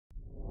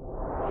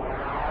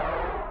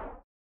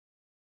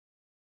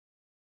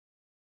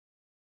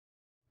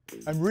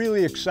I'm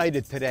really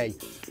excited today.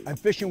 I'm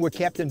fishing with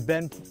Captain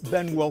Ben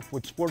Wolfe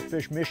with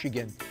Sportfish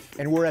Michigan,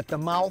 and we're at the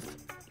mouth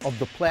of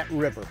the Platte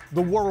River,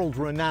 the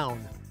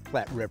world-renowned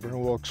Platte River,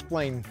 and we'll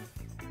explain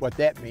what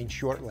that means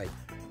shortly.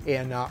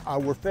 And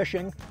we're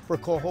fishing for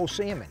Coho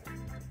salmon.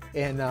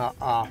 And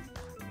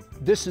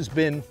this has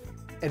been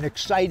an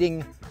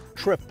exciting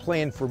trip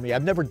planned for me.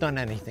 I've never done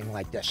anything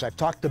like this. I've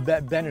talked to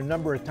Ben a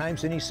number of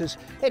times, and he says,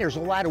 hey, there's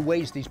a lot of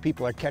ways these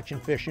people are catching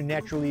fish, and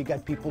naturally you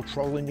got people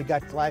trolling, you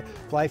got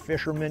fly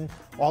fishermen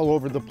all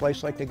over the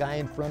place like the guy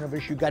in front of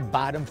us, you got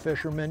bottom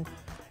fishermen,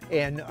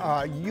 and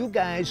you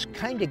guys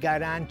kind of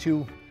got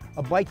onto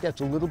a bite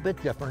that's a little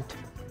bit different,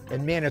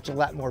 and man, it's a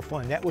lot more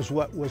fun. That was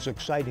what was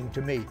exciting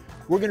to me.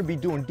 We're gonna be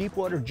doing deep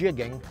water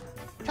jigging.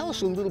 Tell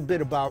us a little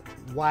bit about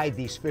why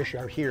these fish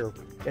are here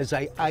as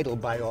I idle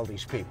by all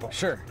these people.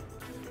 Sure.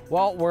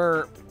 Well,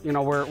 we're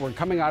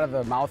coming out of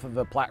the mouth of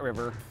the Platte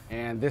River,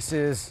 and this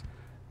is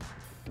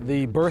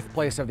the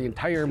birthplace of the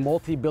entire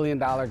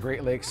multi-billion-dollar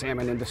Great Lakes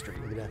salmon industry.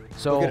 Look at that.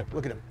 So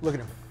look at him. Look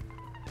at him.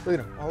 Look at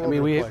him. All I mean,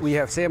 over the place. we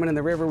have salmon in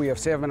the river, we have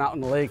salmon out in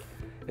the lake.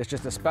 It's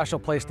just a special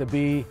place to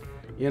be.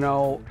 You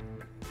know,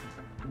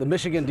 the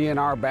Michigan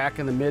DNR back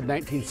in the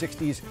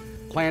mid-1960s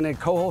planted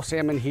coho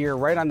salmon here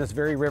right on this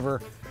very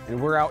river, and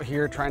we're out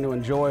here trying to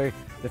enjoy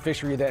the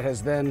fishery that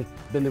has then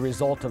been the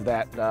result of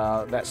that,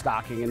 that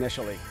stocking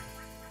initially.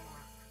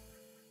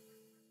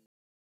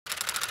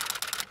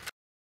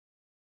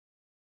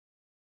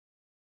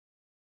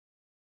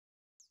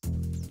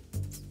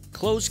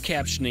 Closed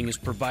captioning is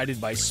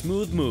provided by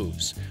Smooth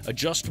Moves,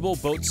 adjustable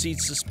boat seat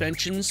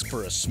suspensions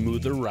for a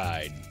smoother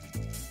ride.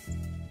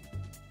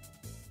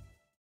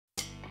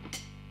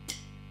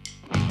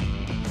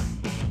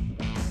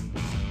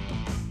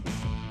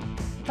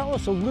 Tell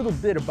us a little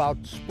bit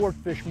about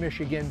Sportfish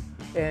Michigan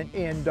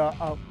and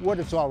what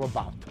it's all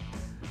about.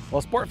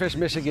 Well, Sportfish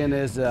Michigan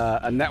is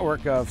a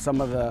network of some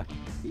of the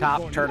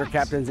top charter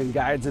captains and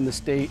guides in the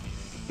state,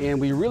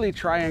 and we really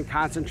try and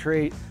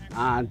concentrate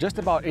on just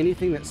about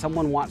anything that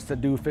someone wants to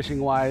do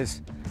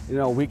fishing-wise. You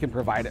know, we can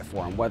provide it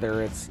for them,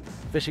 whether it's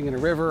fishing in a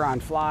river on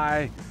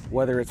fly,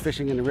 whether it's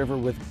fishing in a river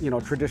with, you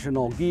know,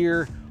 traditional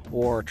gear,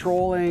 or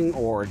trolling,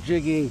 or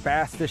jigging.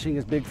 Bass fishing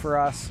is big for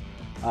us.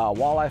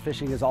 Walleye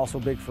fishing is also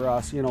big for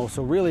us, you know,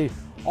 so really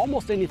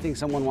almost anything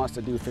someone wants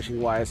to do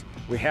fishing-wise,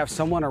 we have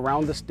someone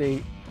around the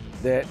state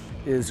that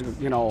is,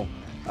 you know,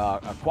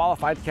 a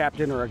qualified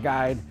captain or a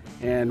guide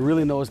and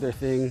really knows their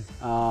thing,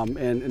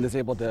 and is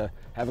able to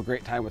have a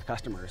great time with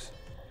customers.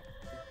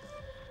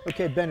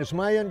 Okay, Ben, it's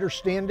my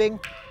understanding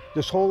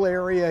this whole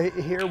area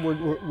here,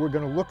 we're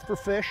going to look for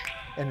fish,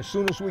 and as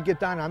soon as we get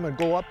down, I'm going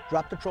to go up,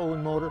 drop the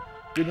trolling motor.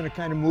 You're going to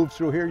kind of move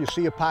through here. You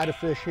see a pot of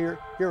fish here.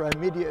 Here, I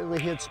immediately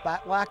hit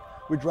spot lock.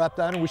 We drop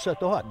down and we set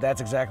the hook.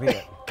 That's exactly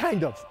it.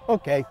 Kind of.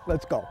 Okay,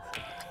 let's go.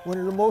 One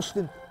of the most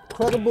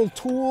incredible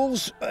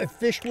tools I've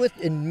fished with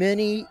in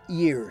many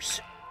years,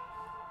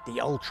 the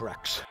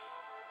Ultrex.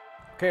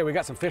 Okay, we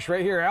got some fish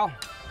right here, Al.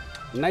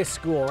 Nice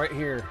school right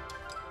here.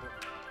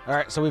 All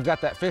right, so we've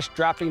got that fish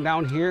dropping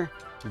down here.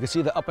 You can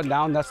see the up and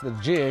down, that's the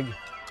jig.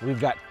 We've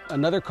got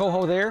another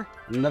coho there,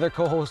 another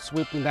coho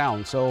sweeping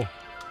down. So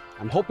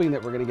I'm hoping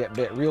that we're gonna get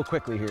bit real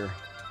quickly here.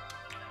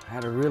 I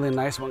had a really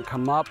nice one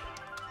come up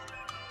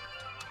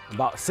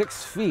about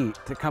 6 feet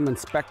to come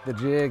inspect the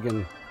jig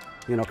and,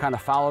 you know, kind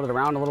of followed it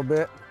around a little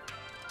bit.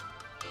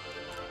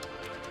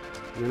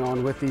 You know,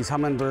 and with these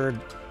hummingbird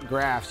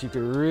graphs, you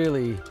can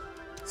really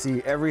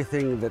see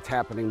everything that's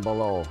happening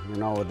below. You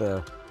know,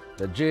 the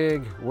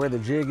jig, where the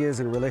jig is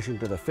in relation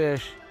to the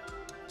fish.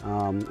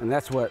 And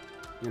that's what,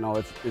 you know,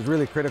 is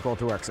really critical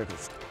to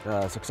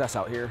our success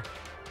out here.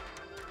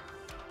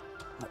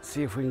 Let's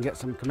see if we can get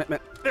some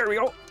commitment. There we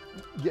go.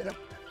 Get him.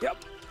 Yep.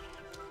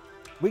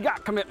 We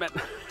got commitment.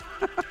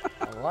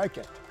 I like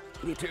it.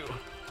 Me too.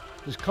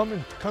 Just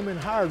coming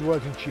hard,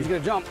 wasn't she? He's gonna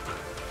jump.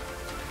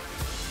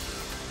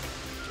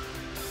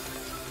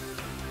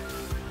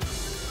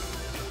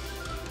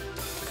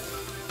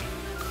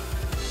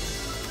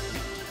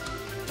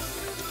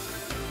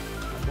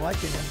 I'm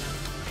liking it.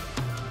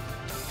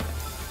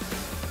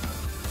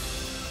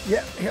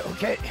 Yeah,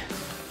 okay.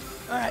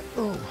 All right,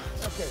 ooh, okay,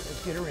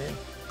 let's get her in.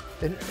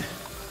 And,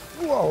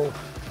 whoa.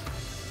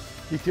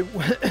 You can,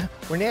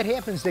 when that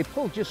happens, they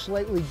pull just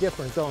slightly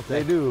different, don't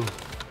they? They do.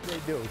 They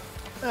do.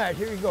 All right,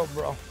 here you go,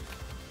 bro.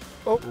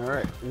 Oh, all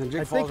right, and the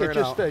jig I falls think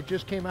right it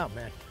just came out,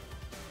 man.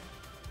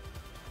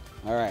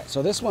 All right,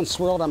 so this one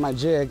swirled on my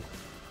jig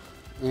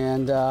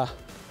and,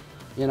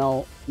 you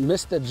know,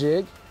 missed the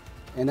jig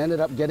and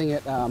ended up getting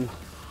it, come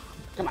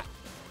on.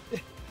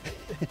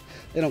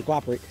 They don't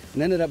cooperate.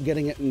 And ended up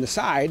getting it in the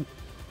side,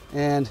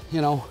 and, you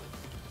know,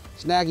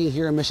 snagging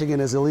here in Michigan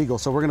is illegal,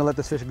 so we're gonna let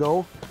this fish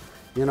go.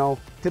 You know,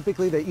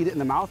 typically they eat it in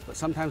the mouth, but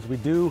sometimes we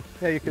do.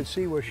 Yeah, you can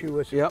see where she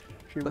was. Yep,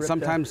 but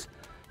sometimes,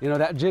 you know,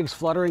 that jig's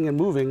fluttering and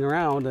moving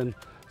around, and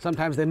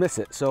sometimes they miss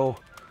it. So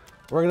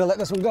we're gonna let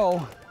this one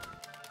go.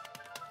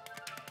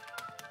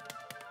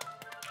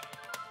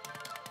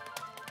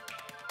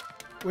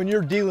 When you're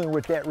dealing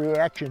with that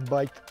reaction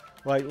bite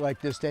like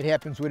this, that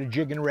happens with a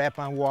jig and wrap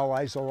on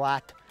walleyes a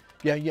lot.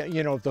 Yeah,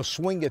 you know, they'll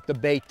swing at the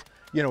bait.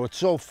 You know, it's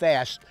so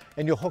fast,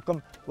 and you'll hook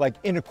them like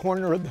in a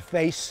corner of the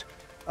face,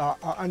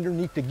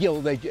 underneath the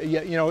gill.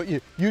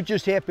 You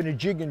just happen to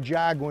jig and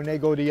jog when they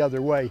go the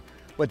other way.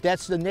 But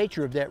that's the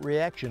nature of that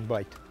reaction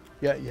bite.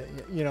 Yeah,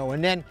 you know,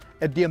 and then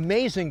the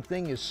amazing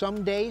thing is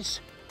some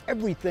days,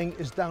 everything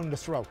is down the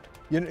throat.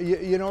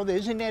 You know,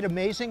 isn't that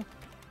amazing?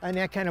 And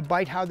that kind of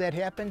bite, how that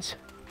happens?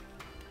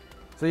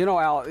 So, you know,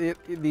 Al,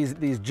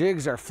 these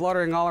jigs are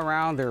fluttering all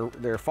around,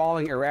 they're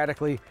falling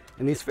erratically,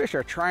 and these fish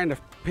are trying to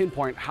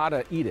pinpoint how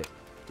to eat it.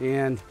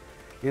 And,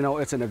 you know,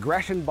 it's an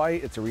aggression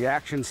bite, it's a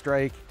reaction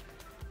strike,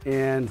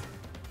 and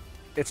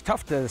it's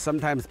tough to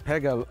sometimes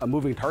peg a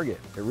moving target.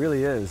 It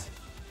really is.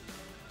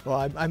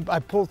 Well, I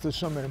pulled through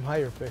some of them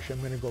higher fish. I'm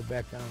going to go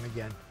back down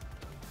again.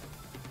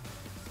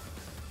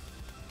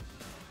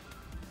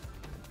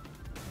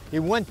 He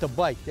went to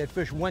bite. That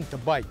fish went to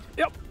bite.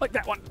 Yep, like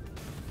that one.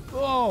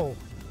 Oh,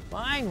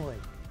 finally.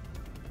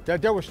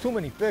 There was too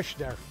many fish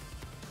there.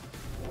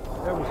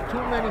 There was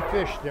too many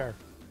fish there.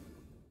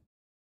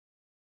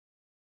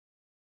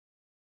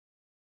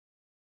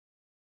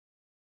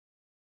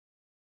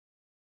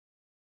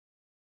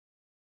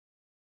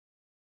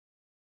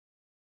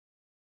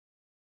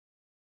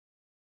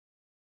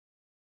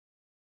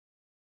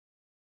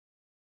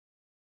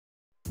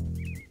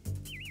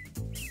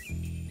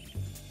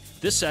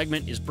 This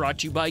segment is brought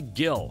to you by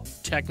Gill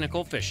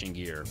Technical Fishing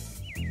Gear.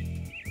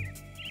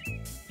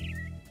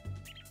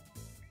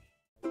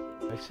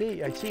 I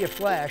see a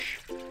flash.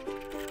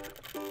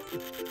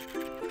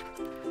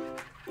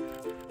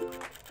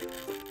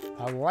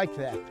 I like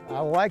that.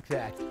 I like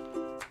that.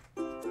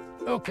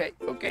 Okay.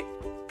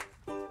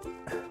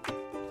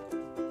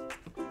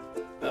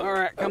 All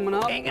right, coming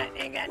up. Hang on.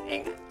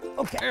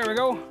 Okay. There we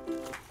go.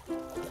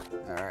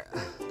 All right,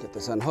 get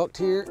this unhooked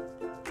here.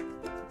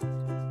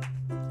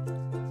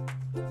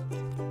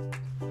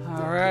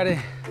 Alrighty.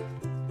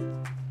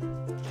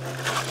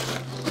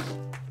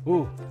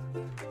 Ooh,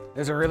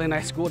 there's a really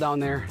nice school down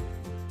there.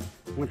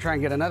 I'm gonna try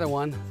and get another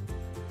one.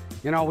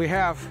 You know,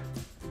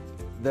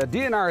 the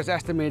DNR is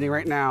estimating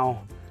right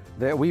now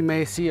that we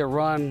may see a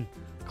run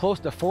close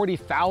to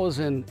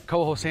 40,000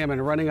 coho salmon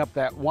running up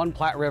that one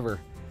Platte River,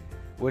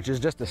 which is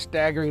just a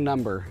staggering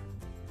number.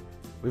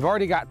 We've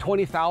already got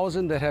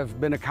 20,000 that have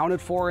been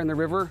accounted for in the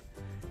river,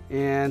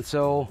 and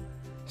so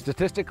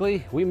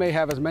statistically, we may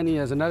have as many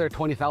as another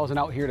 20,000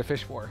 out here to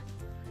fish for.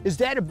 Is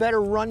that a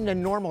better run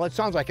than normal? It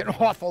sounds like an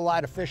awful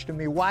lot of fish to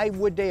me. Why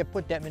would they have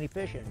put that many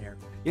fish in there?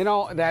 You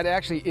know, that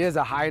actually is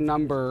a high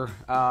number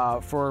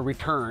for a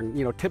return.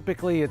 You know,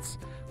 typically it's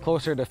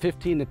closer to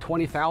 15 to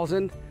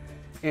 20,000.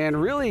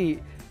 And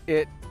really,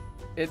 it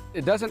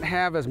doesn't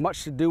have as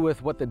much to do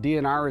with what the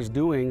DNR is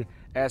doing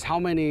as how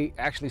many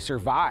actually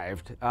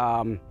survived.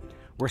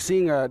 We're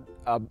seeing a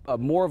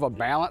more of a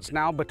balance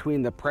now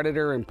between the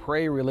predator and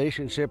prey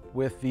relationship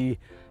with the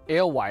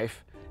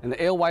alewife. And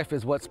the alewife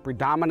is what's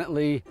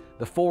predominantly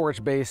the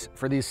forage base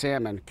for these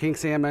salmon, king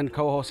salmon,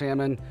 coho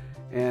salmon,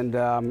 and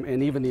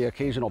even the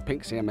occasional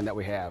pink salmon that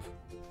we have.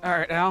 All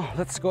right, Al,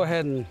 let's go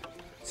ahead and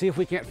see if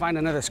we can't find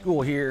another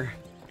school here.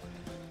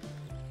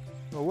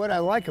 Well, what I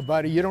like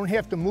about it, you don't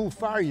have to move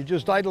far. You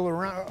just idle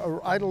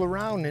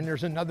around, and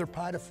there's another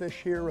pot of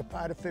fish here, a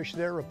pot of fish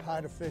there, a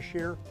pot of fish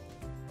here.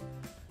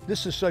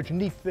 This is such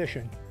neat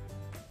fishing.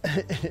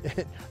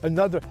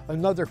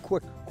 another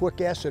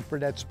quick asset for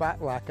that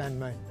spot lock on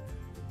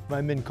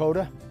my Minn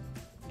Kota.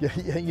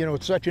 You know,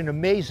 it's such an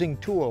amazing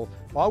tool.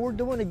 All we're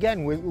doing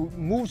again, we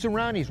moves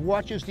around, he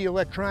watches the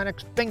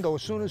electronics, bingo,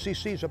 as soon as he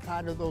sees a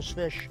pot of those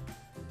fish,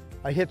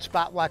 I hit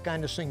spot lock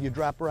on this thing, you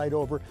drop right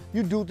over.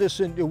 You do this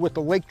with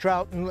the lake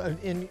trout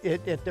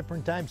at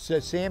different times,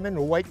 salmon,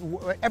 white,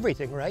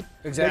 everything, right?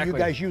 Exactly. That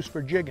you guys use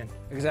for jigging.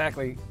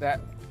 Exactly. That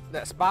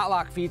spot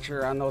lock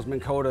feature on those Minn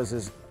Kotas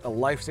is a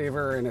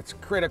lifesaver, and it's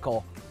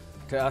critical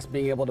to us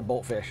being able to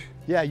boat fish.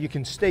 Yeah, you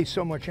can stay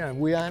so much on.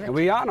 We on it? And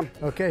we on them.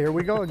 Okay, here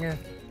we go again.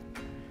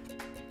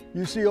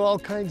 You see all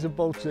kinds of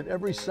boats at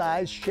every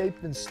size,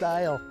 shape, and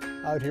style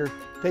out here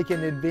taking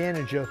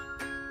advantage of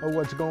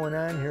what's going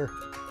on here.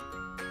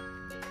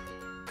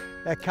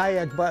 That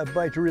kayak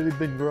bite's really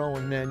been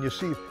growing, man. You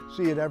see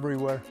it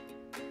everywhere.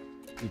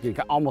 You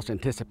can almost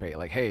anticipate,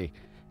 like, hey,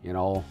 you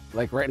know,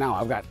 like right now,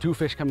 I've got 2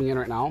 fish coming in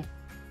right now.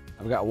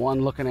 I've got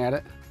 1 looking at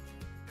it.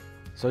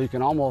 So you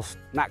can almost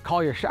not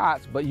call your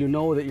shots, but you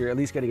know that you're at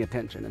least getting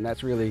attention. And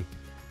that's really,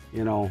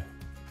 you know,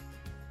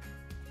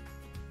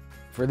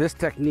 for this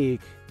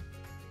technique,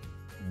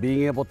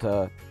 being able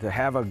to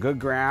have a good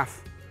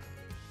graph,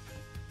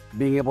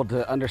 being able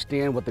to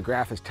understand what the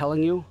graph is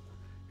telling you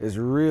is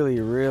really,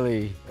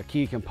 really a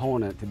key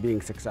component to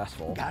being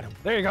successful. Got him.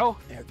 There you go.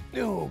 There.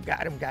 Oh,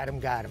 got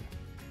him.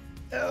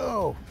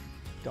 Oh,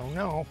 don't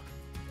know.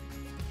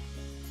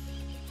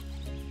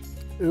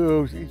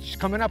 Oh, she's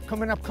coming up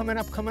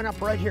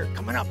right here,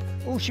 coming up.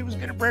 Oh, she was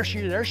gonna brush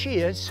you. There she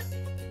is.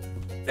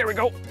 There we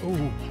go.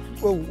 Ooh.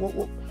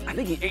 Whoa. I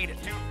think he ate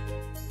it too.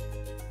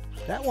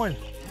 That one's.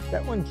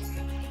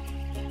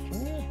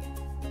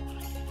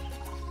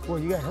 Boy,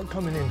 you got her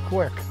coming in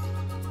quick.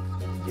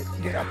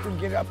 Get up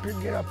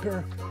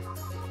here.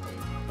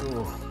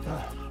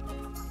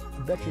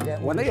 I bet you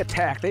that When they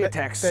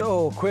attack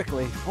so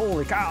quickly.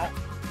 Holy cow.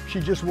 She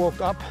just woke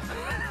up.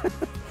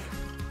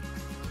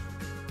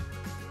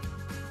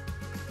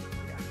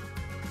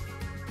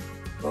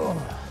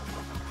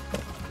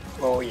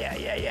 Oh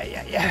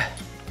yeah.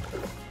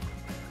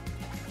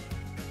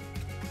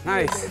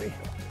 Nice. Baby.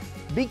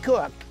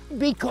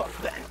 Be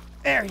cooked, Ben.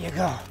 There you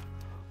go.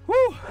 Woo.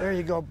 There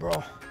you go,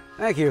 bro.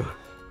 Thank you.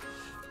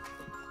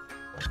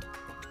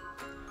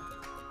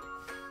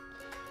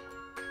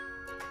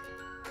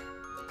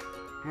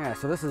 Yeah,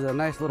 so this is a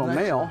nice little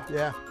male. One.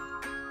 Yeah.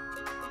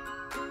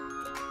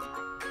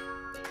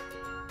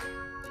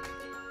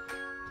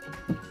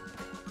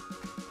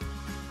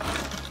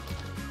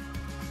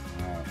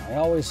 I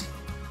always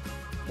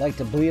like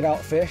to bleed out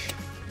fish,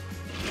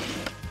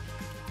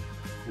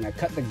 and I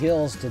cut the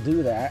gills to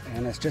do that,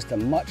 and it's just a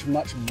much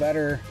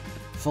better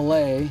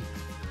fillet.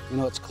 You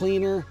know, it's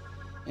cleaner,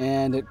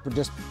 and it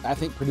just, I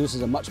think,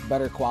 produces a much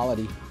better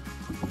quality.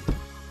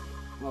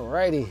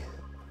 Alrighty.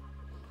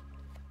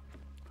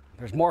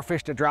 There's more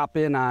fish to drop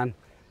in on,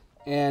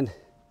 and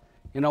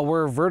you know,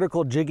 we're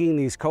vertical jigging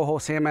these coho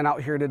salmon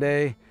out here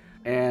today,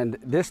 and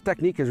this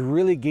technique has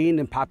really gained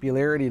in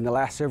popularity in the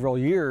last several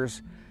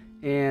years,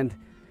 and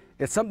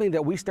it's something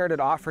that we started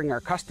offering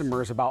our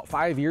customers about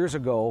 5 years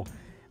ago.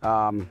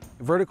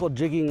 Vertical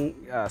jigging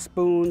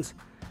spoons,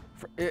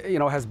 you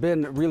know, has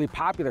been really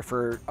popular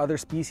for other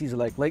species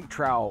like lake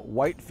trout,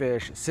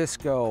 whitefish,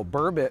 cisco,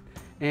 burbot,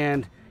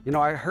 and you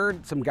know, I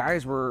heard some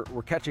guys were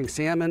catching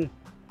salmon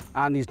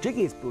on these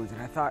jigging spoons,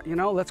 and I thought, you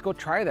know, let's go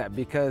try that,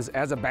 because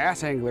as a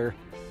bass angler,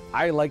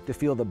 I like to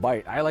feel the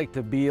bite. I like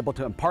to be able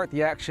to impart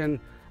the action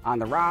on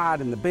the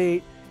rod and the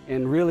bait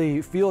and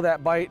really feel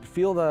that bite,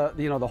 feel the,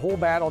 you know, the whole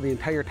battle the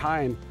entire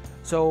time.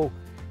 So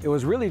it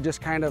was really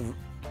just kind of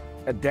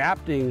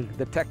adapting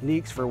the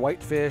techniques for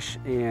whitefish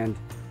and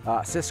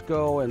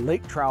cisco and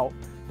lake trout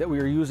that we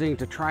were using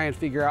to try and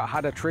figure out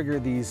how to trigger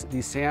these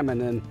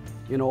salmon. And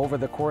you know, over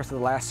the course of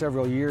the last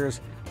several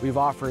years, we've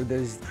offered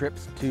these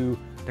trips to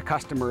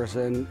customers,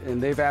 and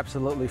they've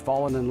absolutely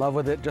fallen in love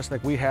with it, just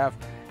like we have,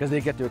 because they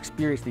get to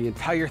experience the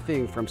entire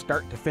thing from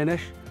start to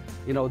finish.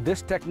 You know,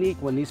 this technique,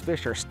 when these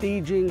fish are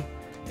staging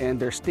and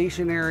they're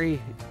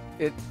stationary,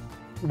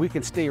 we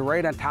can stay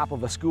right on top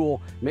of a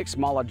school, make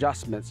small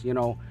adjustments, you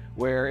know,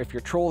 where if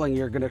you're trolling,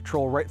 you're gonna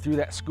troll right through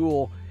that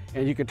school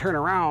and you can turn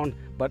around,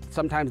 but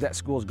sometimes that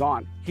school's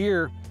gone.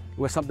 Here,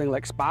 with something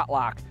like spot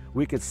lock,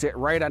 we could sit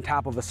right on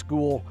top of a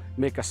school,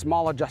 make a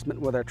small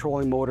adjustment with our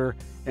trolling motor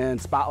and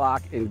spot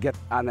lock and get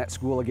on that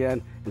school again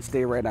and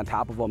stay right on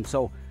top of them.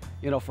 So,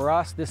 you know, for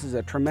us, this is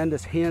a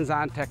tremendous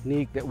hands-on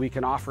technique that we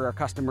can offer our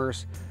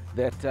customers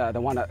that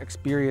want to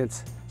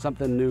experience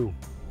something new.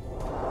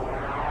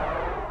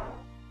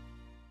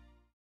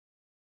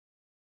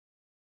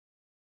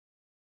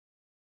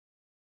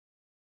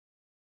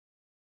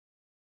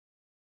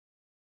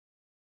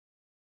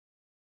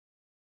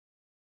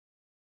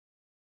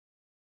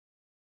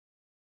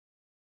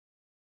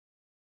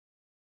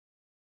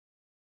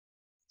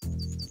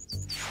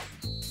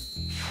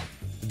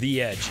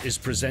 The Edge is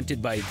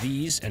presented by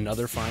these and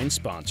other fine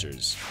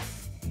sponsors.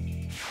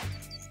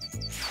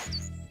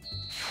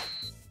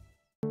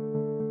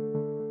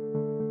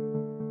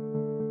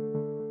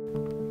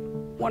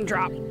 One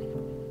drop.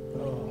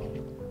 Oh.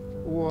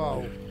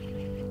 Whoa.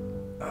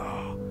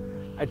 Oh.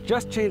 I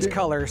just changed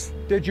colors.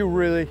 Did you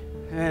really?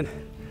 And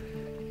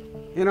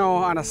you know,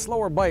 on a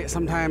slower bite,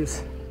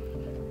 sometimes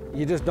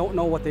you just don't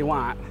know what they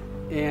want.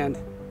 And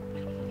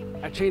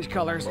I changed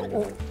colors.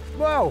 Oh.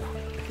 Whoa.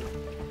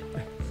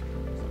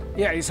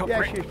 Yeah, he's hooked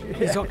right.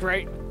 He's hooked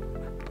right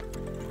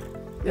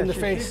in the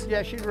face.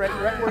 She's right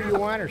where you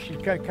want her.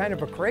 She's kind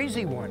of a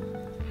crazy one.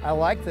 I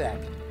like that.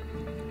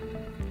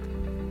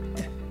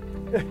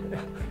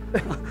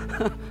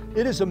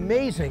 It is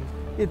amazing.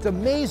 It's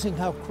amazing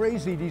how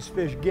crazy these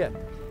fish get.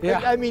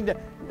 Yeah. I mean,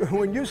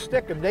 when you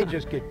stick them, they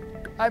just get,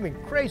 I mean,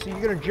 crazy. You're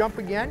gonna jump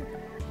again?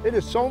 It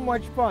is so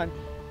much fun.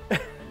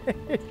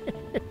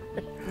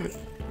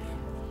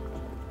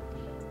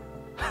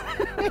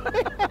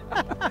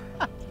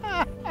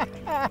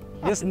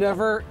 This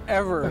never,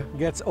 ever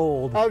gets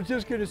old. I was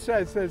just gonna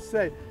say,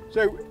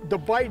 so the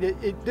bite,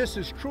 this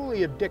is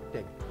truly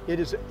addicting. It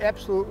is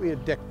absolutely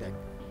addicting.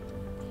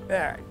 All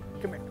right,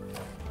 come here.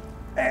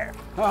 There.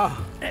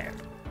 Oh. There.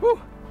 Whew.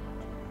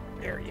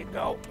 There you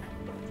go.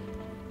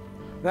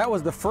 That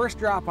was the first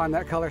drop on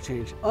that color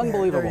change.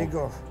 Unbelievable. There you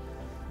go.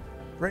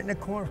 Right in the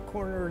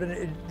corner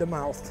of the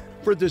mouth.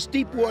 For this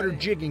deep water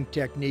jigging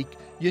technique,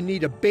 you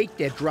need a bait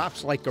that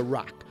drops like a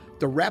rock.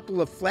 The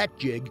Rapala flat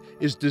jig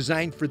is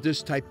designed for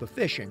this type of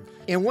fishing.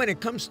 And when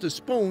it comes to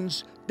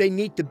spoons, they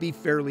need to be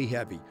fairly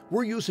heavy.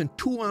 We're using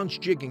 2-ounce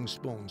jigging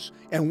spoons.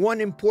 And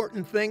one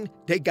important thing,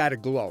 they gotta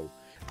glow.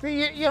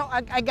 You know,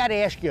 I gotta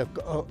ask you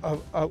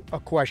a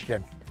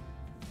question.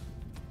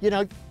 You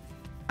know,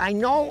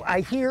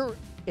 I hear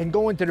and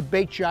go into the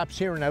bait shops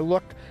here and I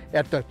look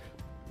at the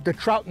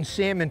trout and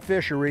salmon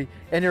fishery,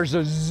 and there's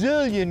a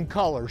zillion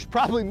colors,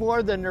 probably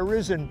more than there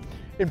is in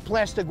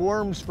plastic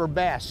worms for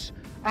bass.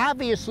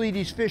 Obviously,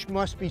 these fish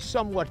must be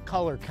somewhat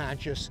color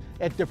conscious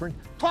at different.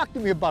 Talk to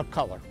me about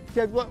color.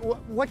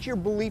 What's your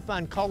belief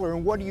on color,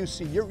 and what do you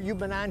see? You've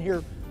been on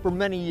here for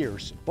many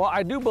years. Well,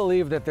 I do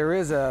believe that there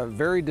is a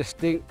very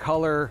distinct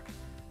color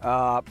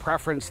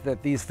preference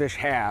that these fish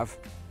have.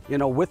 You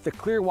know, with the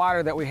clear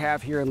water that we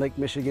have here in Lake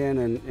Michigan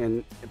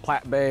and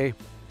Platte Bay,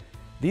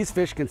 these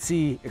fish can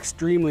see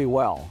extremely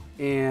well.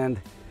 And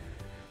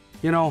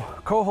you know,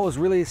 cohos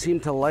really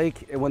seem to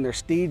like when they're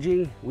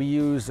staging. We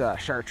use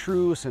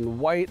chartreuse and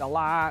white a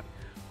lot.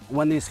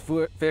 When these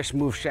fish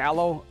move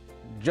shallow,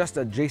 just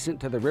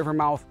adjacent to the river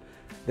mouth,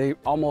 they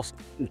almost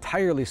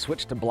entirely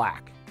switch to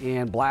black.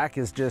 And black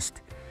is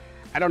just,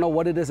 I don't know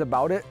what it is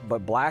about it,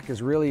 but black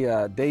is really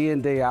day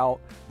in, day out,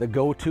 the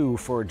go-to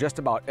for just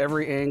about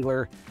every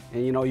angler.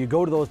 And you know, you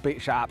go to those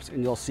bait shops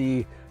and you'll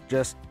see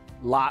just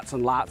lots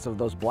and lots of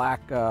those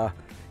black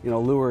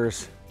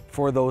lures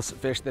for those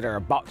fish that are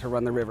about to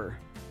run the river.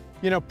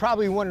 You know,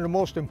 probably one of the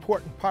most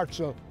important parts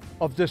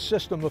of this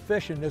system of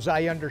fishing, as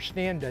I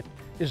understand it,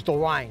 is the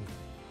line.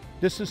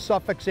 This is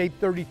Suffolk's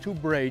 832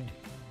 braid,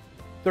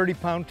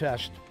 30-pound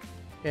test,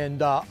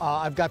 and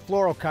I've got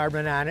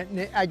fluorocarbon on it,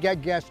 and I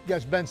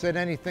guess Ben said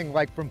anything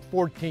like from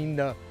 14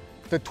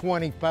 to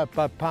 20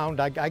 pound.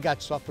 I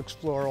got Suffolk's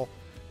fluoro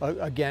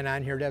again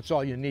on here. That's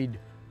all you need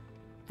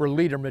for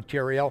leader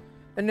material.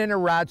 And then the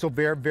rods will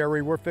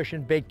vary. We're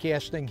fishing bait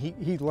casting.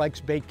 He likes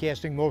bait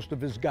casting. Most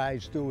of his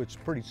guys do. It's a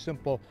pretty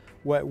simple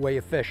way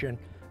of fishing.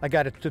 I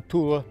got a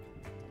Tatula,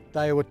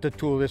 Daiwa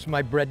Tatula. This is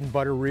my bread and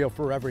butter reel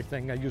for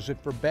everything. I use it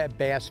for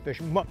bass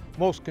fishing.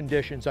 Most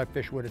conditions I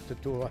fish with a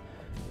Tatula.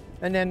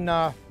 And then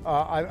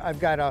I've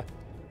got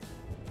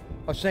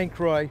a St.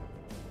 Croix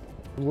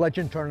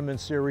Legend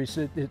Tournament Series.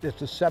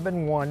 It's a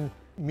 7-1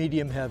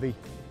 medium heavy.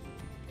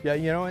 Yeah,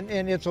 you know,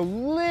 and it's a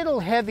little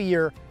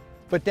heavier,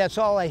 but that's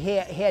all I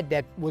had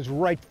that was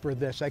right for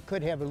this. I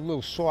could have a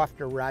little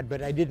softer rod,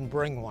 but I didn't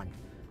bring one.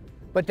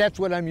 But that's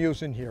what I'm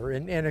using here,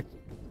 and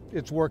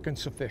it's working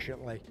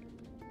sufficiently.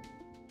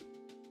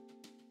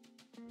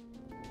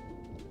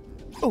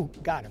 Oh,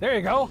 got him. There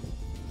you go.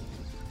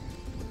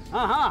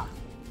 Uh-huh.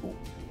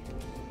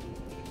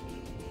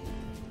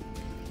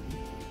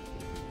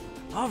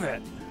 Love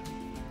it.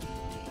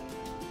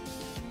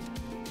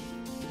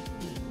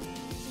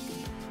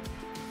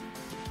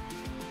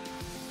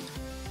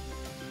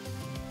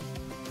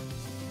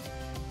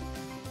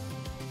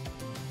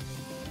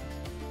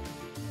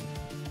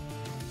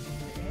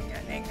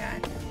 Hang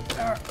on.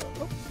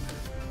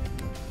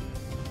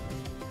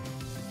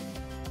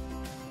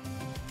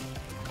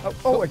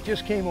 Oh, it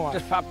just came off.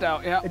 Just popped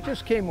out, yeah. It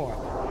just came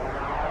off.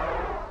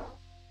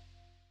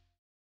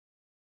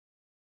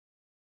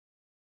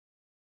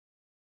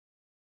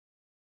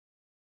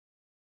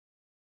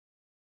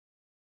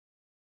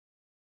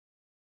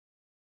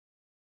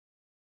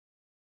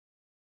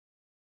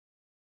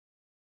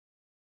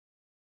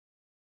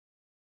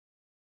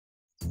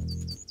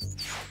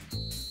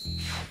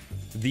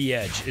 The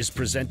Edge is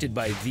presented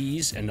by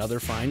these and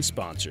other fine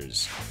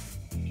sponsors.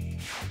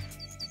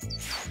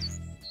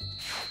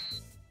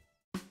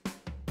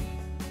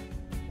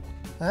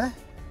 Huh?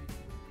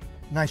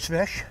 Nice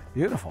fish.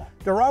 Beautiful.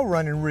 They're all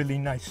running really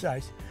nice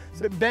size.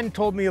 Ben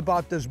told me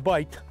about this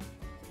bite,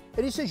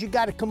 and he says, you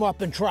got to come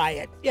up and try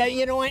it. Yeah,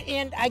 you know,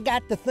 and I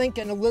got to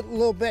thinking a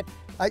little bit.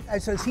 I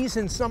says, he's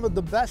in some of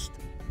the best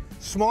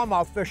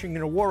smallmouth fishing in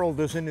the world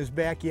is in his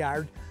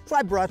backyard. So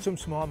I brought some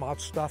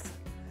smallmouth stuff.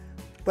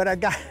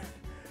 But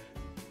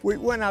we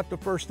went out the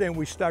first day and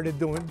we started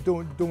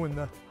doing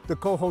the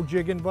Coho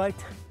Jiggin bite.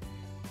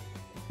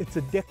 It's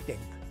addicting.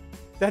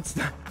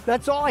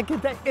 That's all I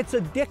can say. It's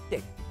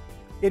addicting.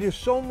 It is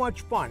so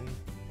much fun,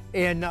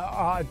 and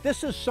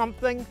this is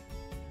something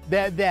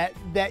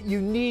that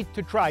you need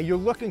to try. You're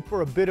looking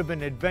for a bit of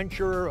an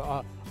adventure,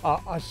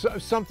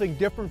 something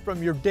different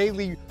from your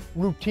daily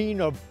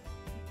routine of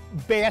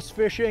bass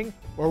fishing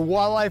or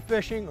walleye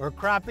fishing or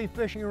crappie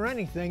fishing or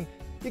anything.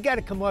 You got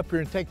to come up here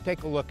and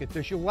take a look at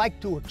this. You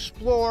like to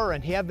explore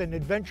and have an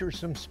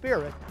adventuresome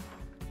spirit,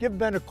 give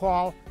Ben a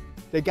call.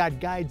 They got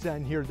guides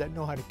on here that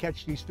know how to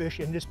catch these fish,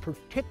 and this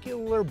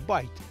particular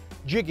bite,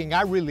 jigging,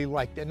 I really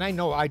liked it. And I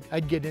know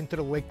I'd get into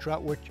the lake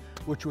trout,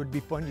 which would be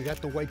fun. You got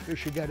the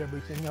whitefish, you got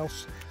everything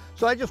else.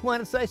 So I just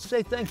want to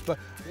say thanks, but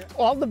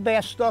all the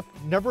bass stuff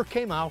never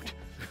came out.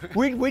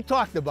 We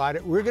talked about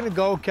it. We're gonna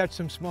go catch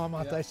some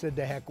smallmouth. Yeah. I said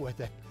the heck with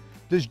it.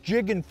 This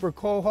jigging for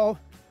coho,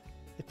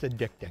 it's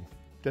addicting.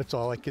 That's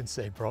all I can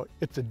say, bro.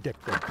 It's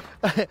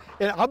addicting.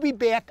 And I'll be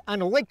back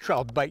on a lake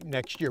trout bite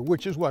next year,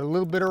 which is what, a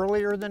little bit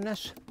earlier than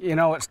this? You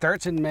know, it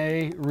starts in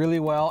May really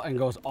well and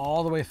goes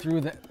all the way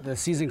through the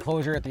season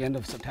closure at the end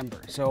of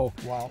September. So,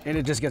 wow. And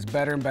it just gets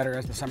better and better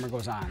as the summer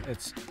goes on.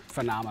 It's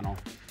phenomenal.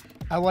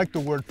 I like the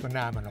word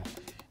phenomenal.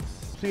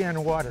 See you on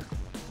the water.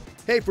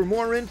 Hey, for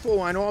more info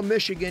on all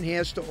Michigan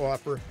has to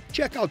offer,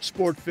 check out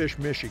Sportfish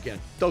Michigan.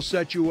 They'll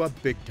set you up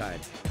big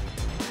time.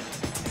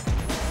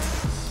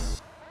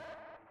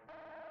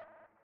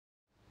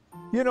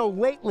 You know,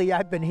 lately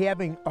I've been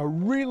having a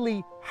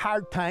really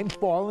hard time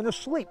falling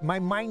asleep. My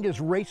mind is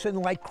racing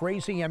like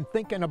crazy. I'm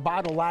thinking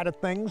about a lot of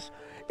things.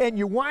 And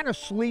you want to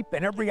sleep,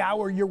 and every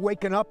hour you're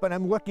waking up, and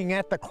I'm looking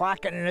at the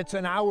clock, and it's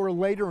an hour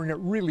later, and it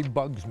really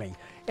bugs me.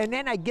 And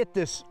then I get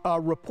this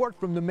report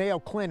from the Mayo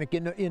Clinic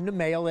in the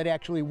mail. It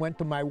actually went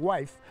to my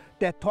wife,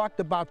 that talked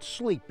about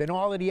sleep and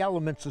all of the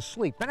elements of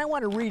sleep. And I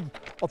want to read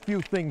a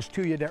few things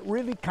to you that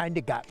really kind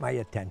of got my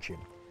attention.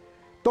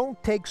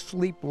 Don't take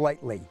sleep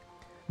lightly.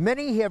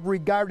 Many have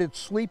regarded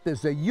sleep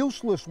as a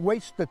useless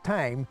waste of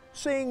time,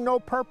 seeing no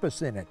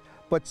purpose in it.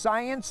 But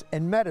science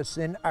and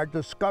medicine are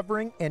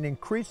discovering an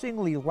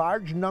increasingly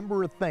large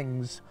number of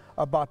things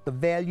about the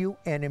value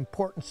and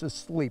importance of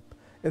sleep,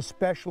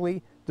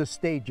 especially the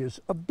stages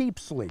of deep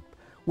sleep.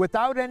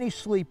 Without any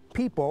sleep,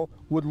 people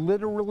would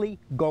literally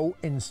go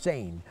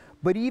insane.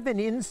 But even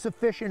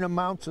insufficient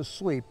amounts of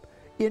sleep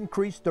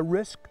increase the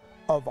risk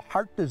of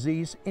heart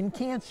disease and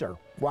cancer.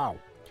 Wow.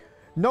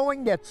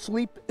 Knowing that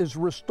sleep is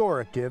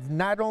restorative,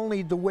 not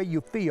only the way you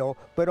feel,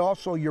 but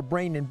also your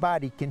brain and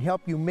body, can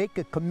help you make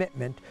a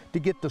commitment to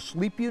get the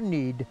sleep you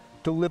need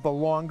to live a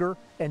longer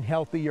and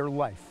healthier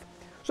life.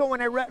 So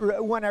when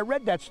I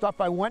read that stuff,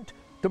 I went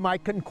to my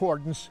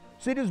concordance.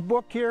 See this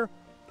book here?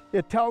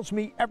 It tells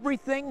me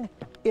everything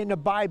in the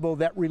Bible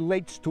that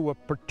relates to a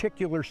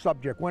particular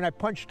subject. When I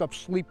punched up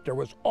sleep, there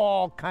was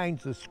all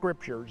kinds of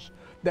scriptures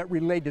that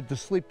related to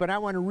sleep, but I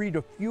want to read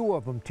a few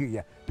of them to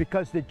you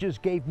because it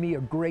just gave me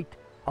a great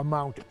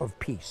amount of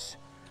peace.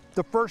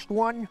 The first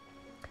one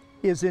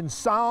is in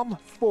Psalm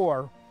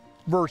 4,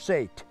 verse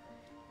 8.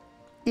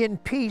 In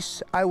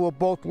peace I will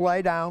both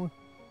lie down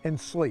and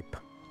sleep.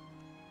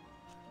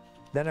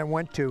 Then I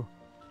went to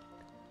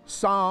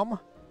Psalm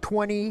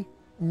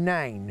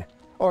 29,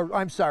 or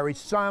I'm sorry,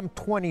 Psalm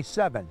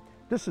 27.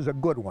 This is a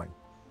good one.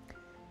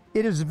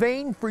 It is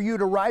vain for you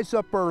to rise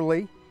up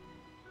early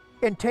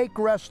and take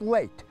rest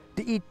late,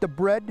 to eat the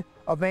bread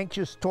of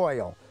anxious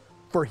toil,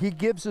 for he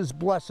gives his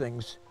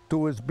blessings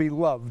to his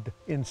beloved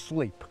in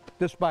sleep.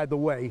 This, by the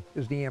way,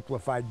 is the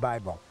Amplified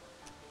Bible.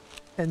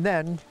 And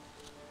then,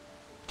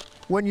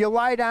 when you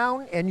lie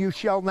down, and you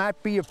shall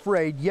not be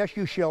afraid, yes,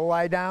 you shall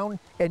lie down,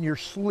 and your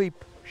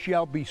sleep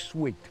shall be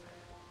sweet.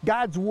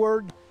 God's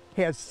word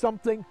has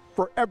something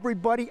for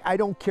everybody. I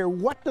don't care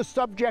what the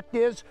subject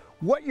is,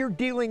 what you're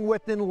dealing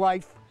with in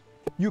life.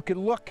 You can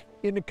look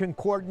in the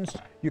concordance,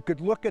 you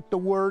could look at the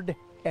word,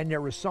 and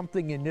there is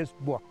something in this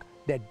book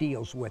that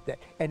deals with it.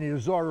 And it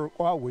is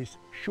always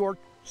short,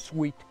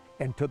 sweet,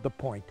 and to the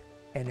point,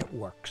 and it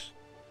works.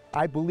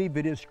 I believe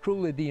it is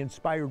truly the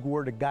inspired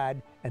word of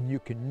God, and you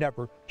can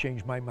never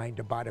change my mind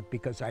about it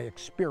because I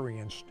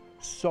experienced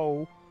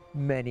so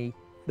many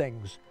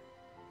things.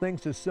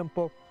 Things as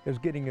simple as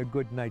getting a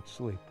good night's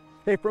sleep.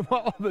 Hey, from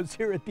all of us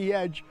here at The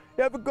Edge,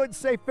 have a good,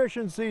 safe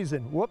fishing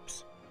season.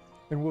 Whoops.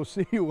 And we'll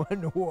see you on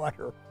the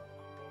water.